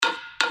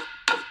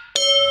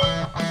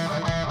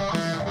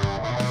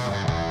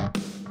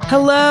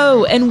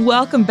Hello, and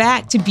welcome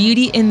back to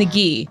Beauty in the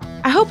Gi.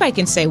 I hope I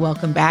can say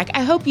welcome back.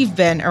 I hope you've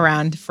been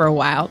around for a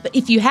while. But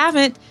if you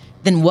haven't,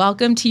 then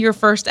welcome to your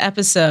first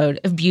episode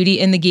of Beauty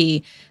in the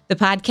Gi, the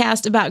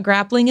podcast about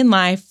grappling in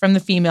life from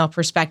the female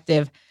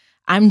perspective.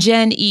 I'm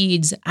Jen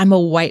Eads. I'm a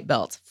white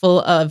belt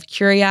full of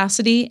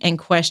curiosity and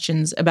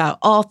questions about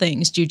all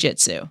things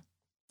jiu-jitsu.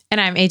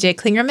 And I'm AJ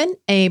Klingerman,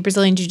 a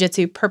Brazilian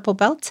Jiu-Jitsu purple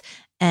belt.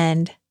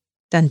 And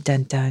dun,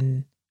 dun,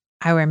 dun,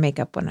 I wear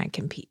makeup when I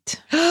compete.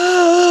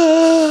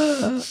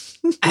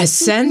 I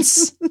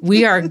sense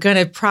we are going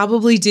to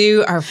probably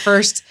do our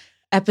first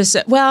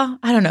episode. Well,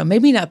 I don't know,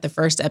 maybe not the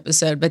first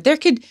episode, but there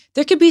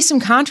could be some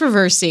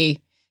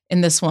controversy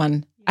in this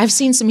one. I've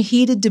seen some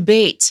heated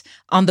debate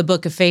on the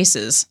Book of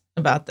Faces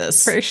about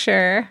this. For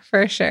sure.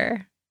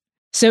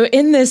 So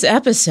in this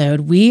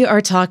episode, we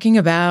are talking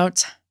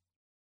about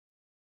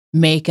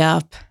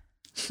makeup.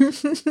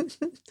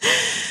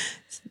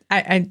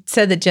 I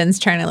said that Jen's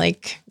trying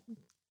to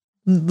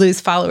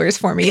lose followers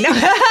for me.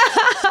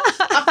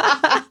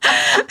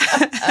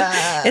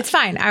 It's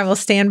fine. I will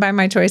stand by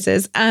my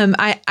choices.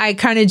 I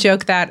kind of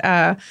joke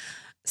that,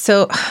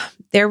 so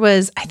there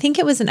was, I think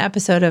it was an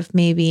episode of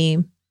maybe,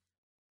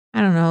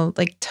 I don't know,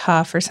 like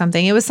Tough or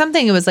something. It was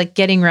like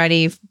getting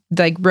ready,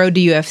 like Road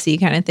to UFC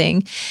kind of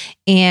thing.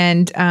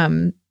 And,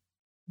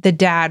 the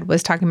dad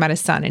was talking about his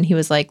son and he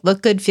was like,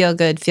 look good, feel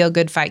good,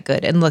 fight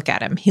good. And look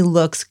at him. He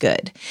looks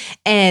good.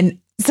 And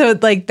so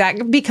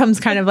that becomes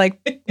kind of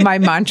like my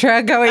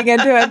mantra going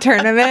into a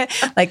tournament,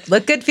 like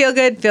look good, feel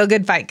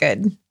good, fight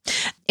good.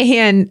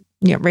 And,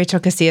 Rachel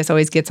Casillas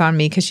always gets on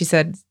me because she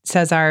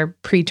says our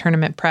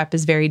pre-tournament prep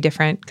is very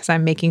different because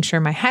I'm making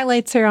sure my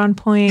highlights are on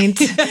point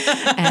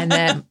and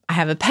then I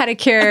have a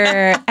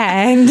pedicure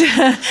and,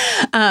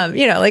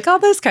 all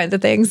those kinds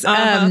of things.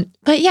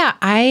 But yeah,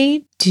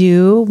 I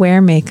do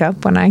wear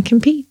makeup when I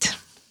compete.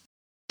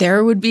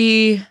 There would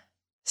be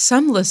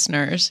some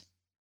listeners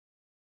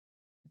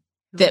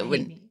that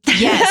would,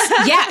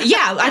 yes.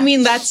 Yeah. I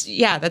mean, that's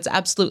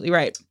absolutely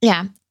right.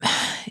 Yeah.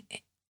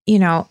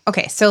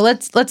 Okay, so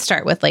let's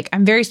start with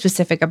I'm very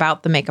specific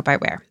about the makeup I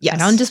wear. Yes. I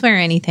don't just wear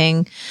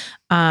anything.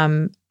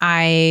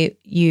 I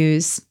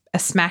use a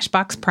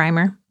Smashbox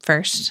primer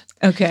first.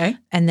 Okay.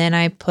 And then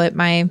I put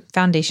my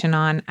foundation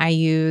on. I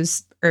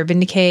use Urban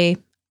Decay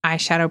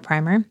eyeshadow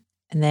primer.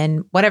 And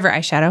then whatever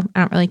eyeshadow, I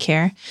don't really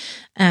care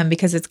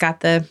because it's got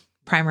the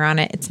primer on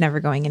it. It's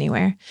never going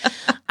anywhere.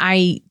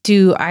 I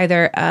do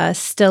either a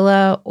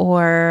Stila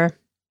or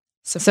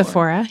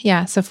Sephora.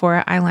 Yeah,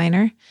 Sephora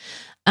eyeliner.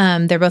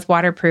 They're both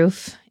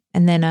waterproof.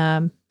 And then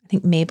I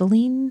think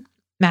Maybelline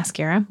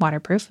mascara,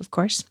 waterproof, of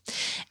course.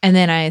 And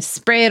then I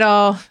spray it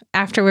all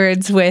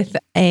afterwards with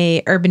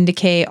a Urban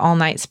Decay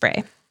all-night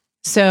spray.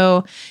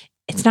 So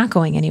it's not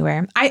going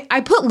anywhere.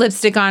 I put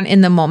lipstick on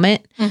in the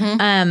moment,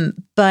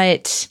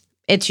 but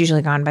it's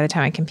usually gone by the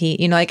time I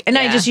compete. I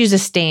just use a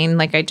stain,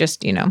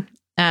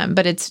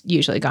 but it's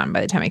usually gone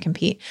by the time I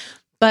compete.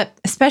 But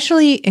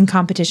especially in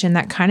competition,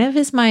 that kind of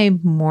is my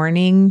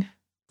morning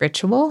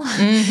ritual.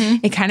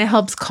 It kind of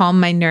helps calm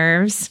my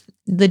nerves.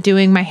 The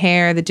doing my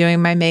hair, the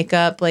doing my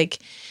makeup,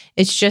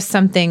 it's just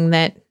something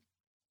that,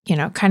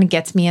 kind of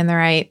gets me in the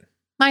right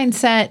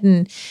mindset.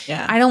 And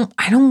I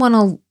don't want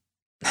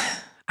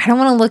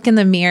to look in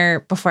the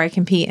mirror before I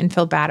compete and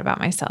feel bad about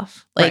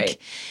myself. Right.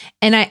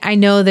 And I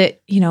know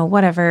that,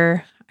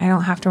 whatever, I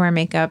don't have to wear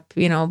makeup,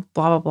 blah,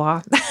 blah,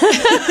 blah.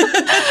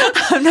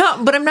 I'm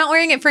not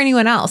wearing it for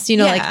anyone else.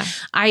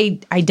 I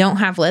don't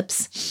have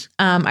lips.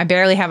 I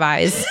barely have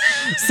eyes.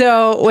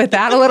 So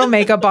without a little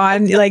makeup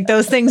on,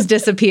 those things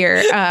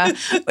disappear.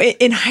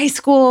 In high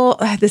school,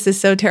 this is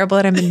so terrible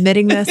that I'm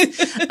admitting this.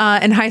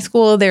 In high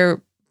school,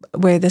 there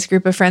were this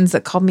group of friends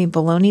that called me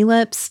baloney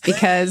lips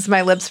because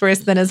my lips were as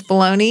thin as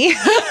baloney.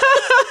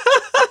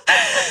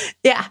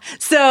 Yeah.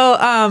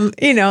 So,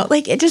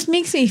 it just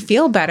makes me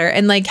feel better.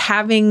 And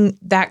having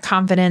that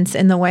confidence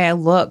in the way I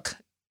look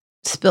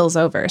spills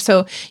over.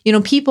 So,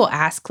 people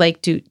ask,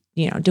 do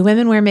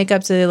women wear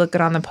makeup so they look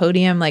good on the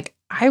podium?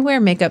 I wear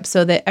makeup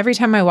so that every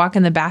time I walk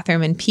in the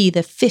bathroom and pee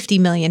the 50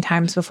 million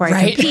times before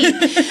I compete,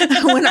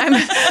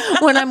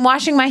 when I'm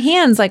washing my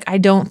hands, I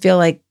don't feel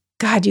like,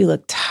 God, you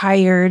look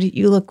tired.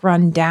 You look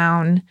run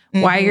down.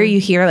 Why are you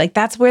here?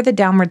 That's where the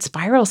downward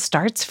spiral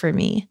starts for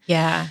me.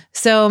 Yeah.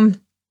 So,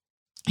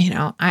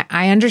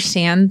 I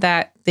understand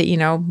that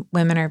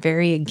women are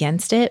very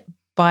against it,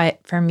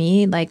 but for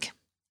me, it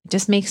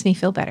just makes me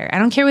feel better. I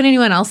don't care what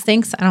anyone else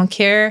thinks. I don't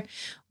care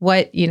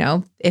what,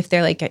 if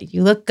they're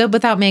you look good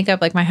without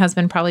makeup, my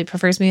husband probably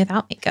prefers me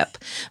without makeup,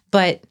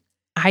 but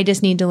I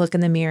just need to look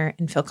in the mirror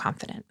and feel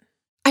confident.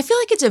 I feel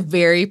like it's a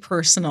very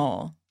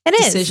personal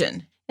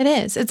decision. It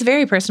is. It's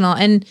very personal.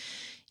 And,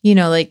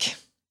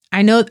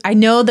 I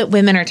know that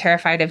women are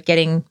terrified of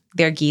getting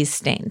their gis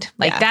stained.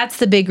 That's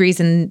the big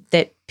reason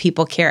that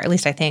people care. At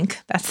least I think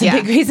that's the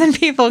big reason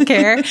people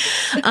care.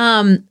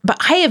 But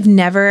I have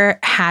never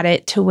had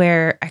it to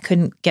where I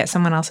couldn't get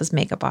someone else's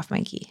makeup off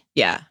my gi.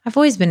 Yeah. I've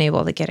always been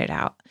able to get it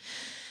out.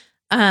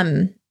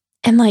 And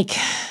I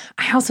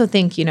also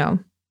think,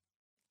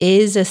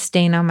 is a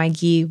stain on my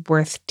gi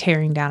worth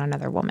tearing down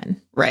another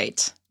woman?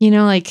 Right. You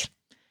know, like,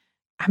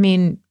 I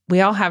mean, we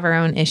all have our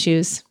own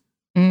issues.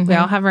 Mm-hmm. We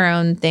all have our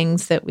own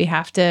things that we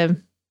have to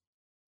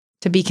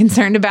be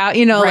concerned about,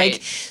 you know, Right.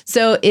 like,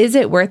 so is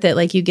it worth it?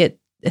 Like, you get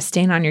a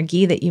stain on your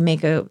gi that you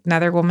make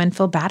another woman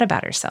feel bad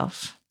about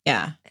herself.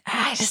 Yeah.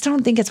 I just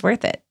don't think it's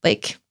worth it.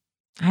 Like,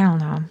 I don't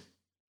know.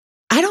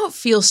 I don't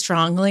feel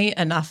strongly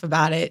enough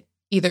about it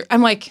either.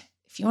 I'm like,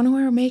 if you want to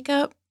wear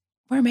makeup,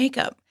 wear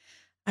makeup.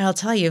 I'll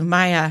tell you,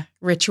 my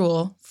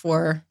ritual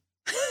for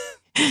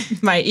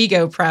my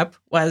ego prep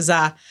was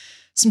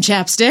some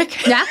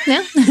chapstick. Yeah.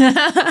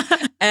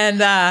 And,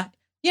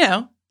 you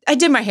know, I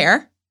did my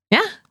hair.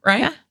 Yeah.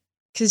 Right? Yeah.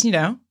 Because, you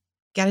know,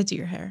 got to do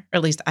your hair. Or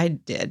at least I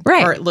did.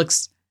 Right. Or it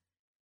looks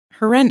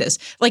horrendous.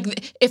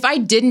 Like, if I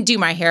didn't do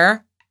my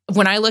hair,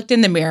 when I looked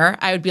in the mirror,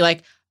 I would be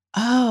like,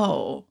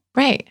 oh.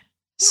 Right.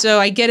 So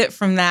I get it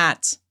from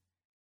that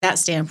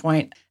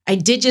standpoint. I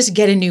did just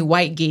get a new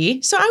white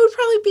gi. So I would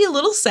probably be a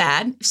little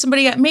sad if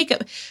somebody got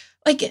makeup.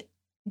 Like,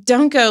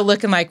 don't go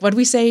looking like, what do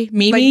we say?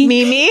 Mimi? Like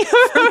Mimi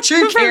from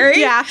Drew Carey?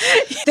 Yeah.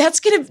 That's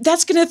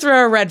gonna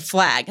throw a red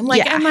flag. I'm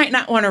like, Yeah. I might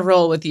not want to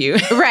roll with you.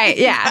 Right.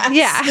 Yeah.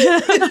 Yeah.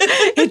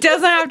 It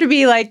doesn't have to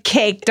be like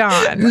caked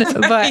on, Right.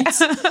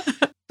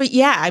 but But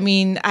yeah, I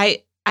mean,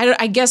 I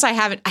guess I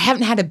haven't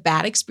had a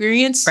bad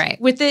experience Right.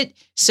 with it.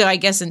 So I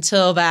guess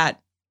until that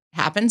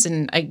happens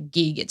and a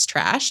gi gets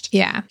trashed.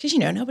 yeah. Because, you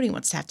know, nobody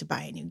wants to have to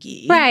buy a new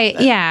gi. Right.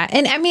 But- Yeah.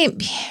 And I mean,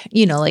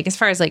 you know, like as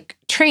far as like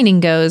training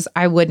goes,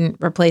 I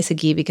wouldn't replace a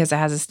gi because it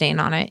has a stain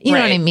on it. You know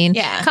what I Right. mean?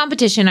 Yeah.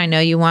 Competition, I know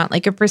you want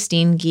like a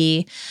pristine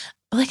gi.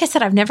 Like I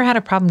said, I've never had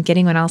a problem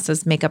getting anyone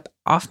else's makeup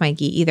off my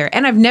gi either.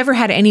 And I've never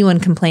had anyone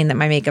complain that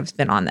my makeup's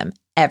been on them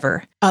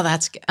ever. Oh,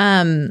 that's good.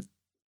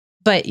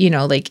 But you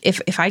know, like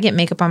if I get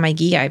makeup on my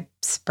gi, I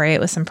spray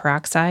it with some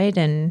peroxide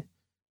and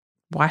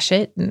wash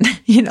it. And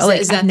you know,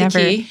 Is that the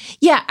key?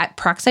 Yeah,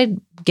 peroxide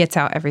gets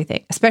out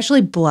everything,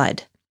 especially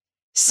blood.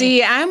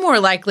 See, I'm more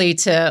likely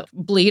to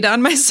bleed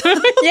on myself.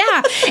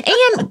 Yeah.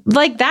 And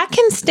like that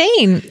can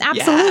stain.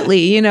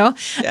 Absolutely. You know,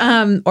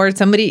 Yeah. Or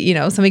somebody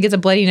gets a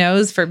bloody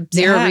nose for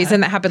zero Yeah.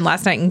 reason. That happened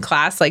last night in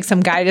class. Like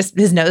some guy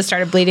his nose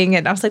started bleeding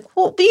and I was like,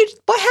 well,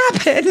 what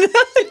happened?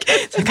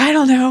 It's like, I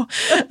don't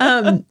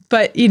know.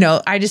 But you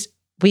know,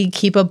 we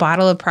keep a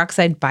bottle of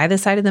peroxide by the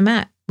side of the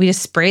mat. We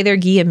just spray their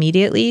gi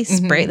immediately,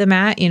 spray the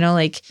mat, you know,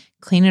 like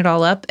clean it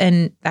all up,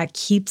 and that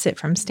keeps it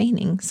from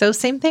staining. So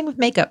same thing with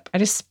makeup. I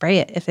just spray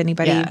it if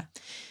anybody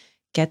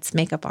gets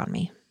makeup on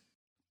me.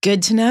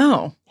 Good to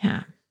know.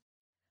 Yeah.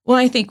 Well,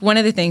 I think one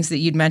of the things that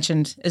you'd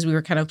mentioned as we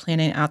were kind of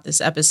planning out this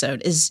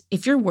episode is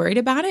if you're worried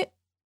about it,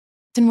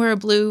 then wear a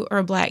blue or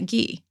a black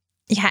gi.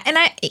 Yeah. And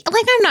I'm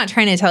not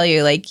trying to tell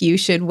you like you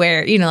should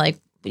wear, you know, like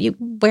you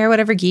wear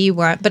whatever gi you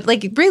want, but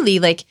like really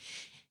like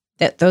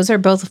that those are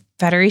both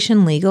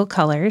Federation legal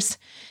colors.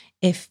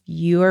 If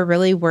you are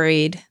really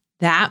worried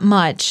that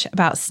much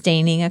about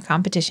staining a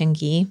competition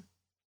gi,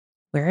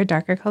 wear a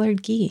darker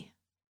colored gi.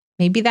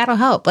 Maybe that'll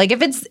help. Like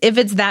if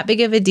it's that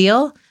big of a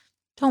deal,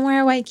 don't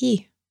wear a white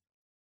gi.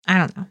 I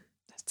don't know.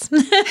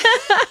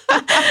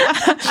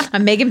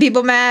 I'm making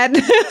people mad.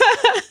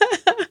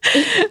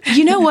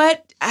 You know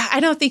what? I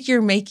don't think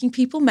you're making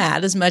people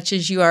mad as much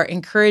as you are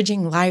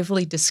encouraging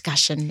lively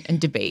discussion and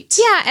debate.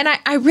 Yeah. And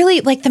I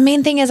really like the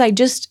main thing is I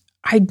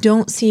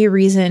don't see a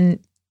reason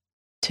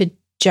to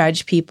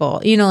judge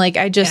people. You know, like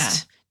I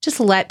just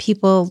let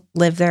people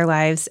live their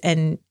lives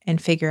and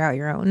figure out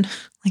your own.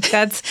 Like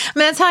that's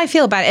how I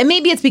feel about it. And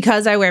maybe it's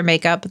because I wear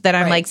makeup that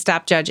I'm like,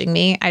 stop judging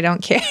me. I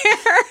don't care.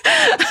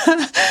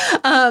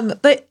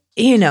 But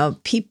you know,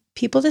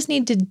 people just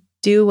need to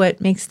do what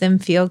makes them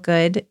feel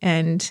good.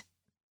 And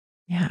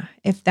yeah,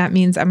 if that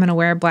means I'm going to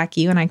wear a black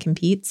gi when I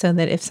compete so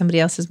that if somebody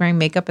else is wearing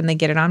makeup and they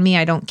get it on me,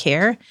 I don't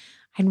care.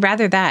 I'd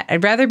rather that.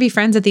 I'd rather be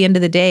friends at the end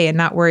of the day and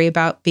not worry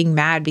about being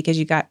mad because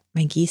you got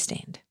my gi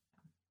stained.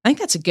 I think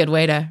that's a good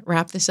way to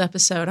wrap this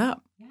episode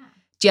up. Yeah.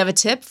 Do you have a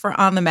tip for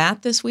on the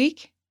mat this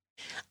week?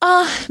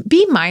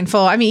 Be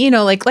mindful. I mean, you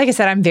know, like I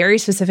said, I'm very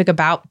specific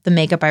about the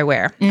makeup I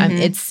wear.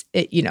 Mhm.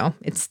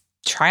 It's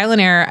trial and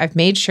error. I've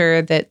made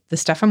sure that the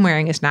stuff I'm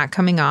wearing is not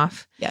coming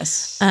off.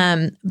 Yes.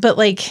 But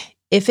like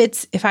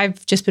if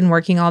I've just been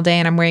working all day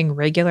and I'm wearing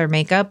regular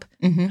makeup,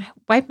 Mm-hmm.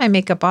 wipe my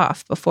makeup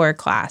off before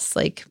class.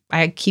 Like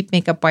I keep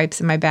makeup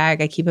wipes in my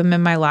bag. I keep them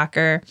in my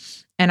locker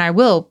and I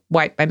will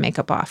wipe my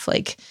makeup off.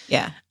 Like,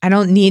 Yeah. I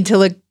don't need to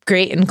look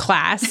great in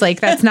class. Like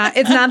it's not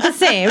the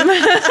same.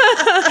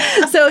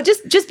 So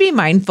just be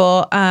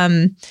mindful.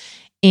 And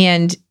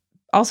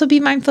also be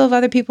mindful of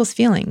other people's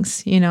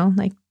feelings, you know,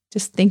 like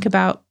just think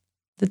about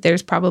that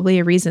there's probably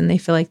a reason they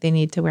feel like they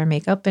need to wear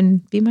makeup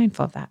and be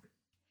mindful of that.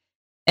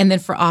 And then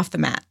for off the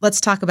mat, let's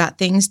talk about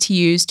things to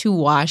use to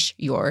wash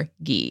your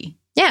gi.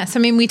 Yeah. So,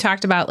 I mean, we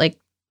talked about like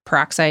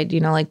peroxide, you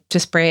know, like to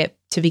spray it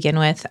to begin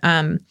with.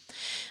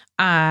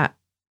 I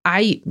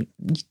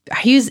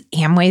use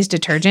Amway's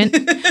detergent.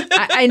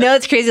 I know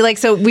it's crazy. Like,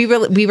 so we were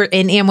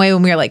in Amway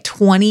when we were like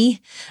 20.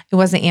 It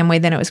wasn't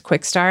Amway then; it was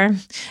Quickstar.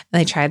 And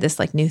they tried this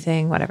like new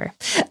thing, whatever.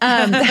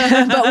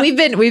 But we've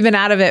been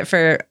out of it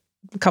for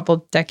a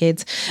couple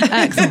decades.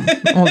 'Cause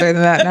I'm older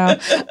than that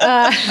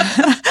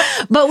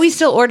now. But we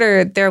still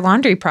order their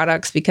laundry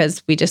products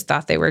because we just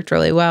thought they worked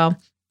really well.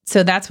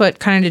 So that's what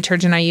kind of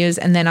detergent I use.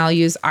 And then I'll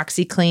use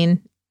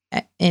OxiClean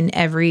in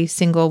every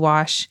single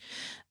wash.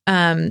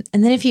 And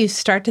then if you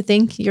start to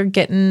think you're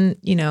getting,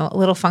 a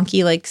little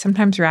funky, like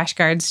sometimes rash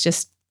guards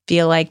just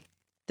feel like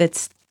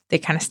they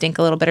kind of stink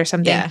a little bit or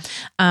something. Yeah.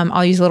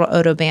 I'll use a little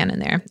Odoban in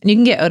there. And you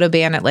can get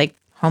Odoban at like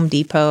Home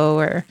Depot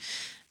or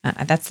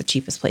that's the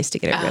cheapest place to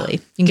get it, really.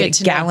 You can get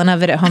a gallon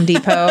of it at Home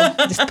Depot.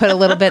 Just put a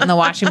little bit in the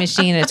washing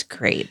machine. It's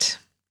great.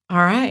 All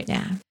right.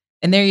 Yeah.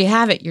 And there you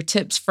have it, your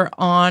tips for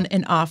on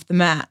and off the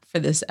mat for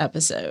this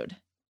episode.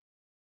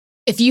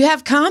 If you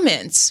have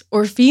comments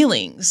or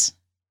feelings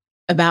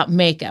about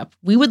makeup,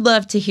 we would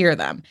love to hear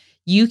them.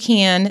 You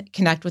can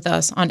connect with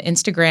us on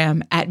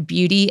Instagram at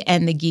Beauty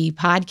and the Ghee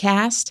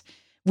Podcast.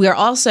 We are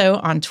also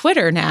on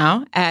Twitter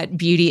now at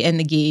Beauty and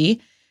the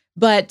Ghee,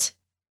 but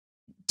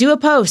do a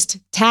post,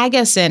 tag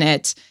us in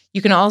it.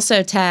 You can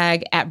also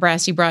tag at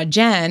Brassy Broad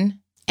Jen.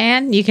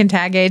 And you can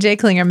tag AJ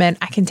Klingerman.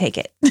 I can take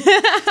it.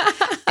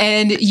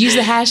 And use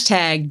the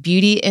hashtag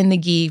Beauty and the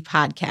Ghee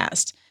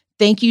Podcast.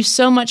 Thank you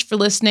so much for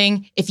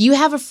listening. If you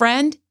have a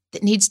friend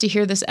that needs to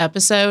hear this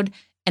episode,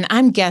 and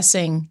I'm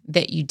guessing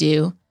that you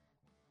do,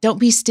 don't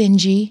be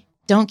stingy.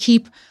 Don't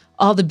keep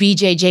all the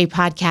BJJ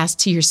podcasts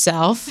to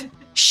yourself.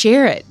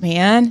 Share it,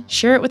 man.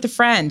 Share it with a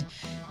friend.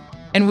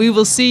 And we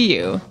will see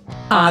you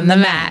on the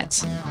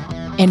mat.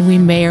 And we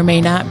may or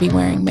may not be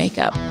wearing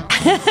makeup.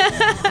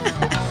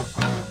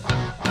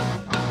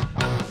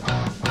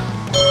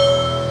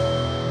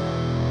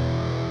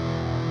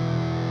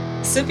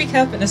 Sippy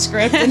cup and a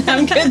script, and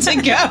I'm good to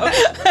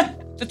go.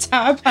 That's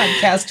how I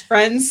podcast,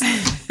 friends.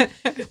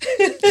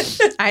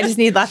 I just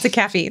need lots of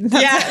caffeine.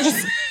 Yeah.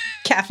 Just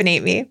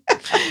caffeinate me.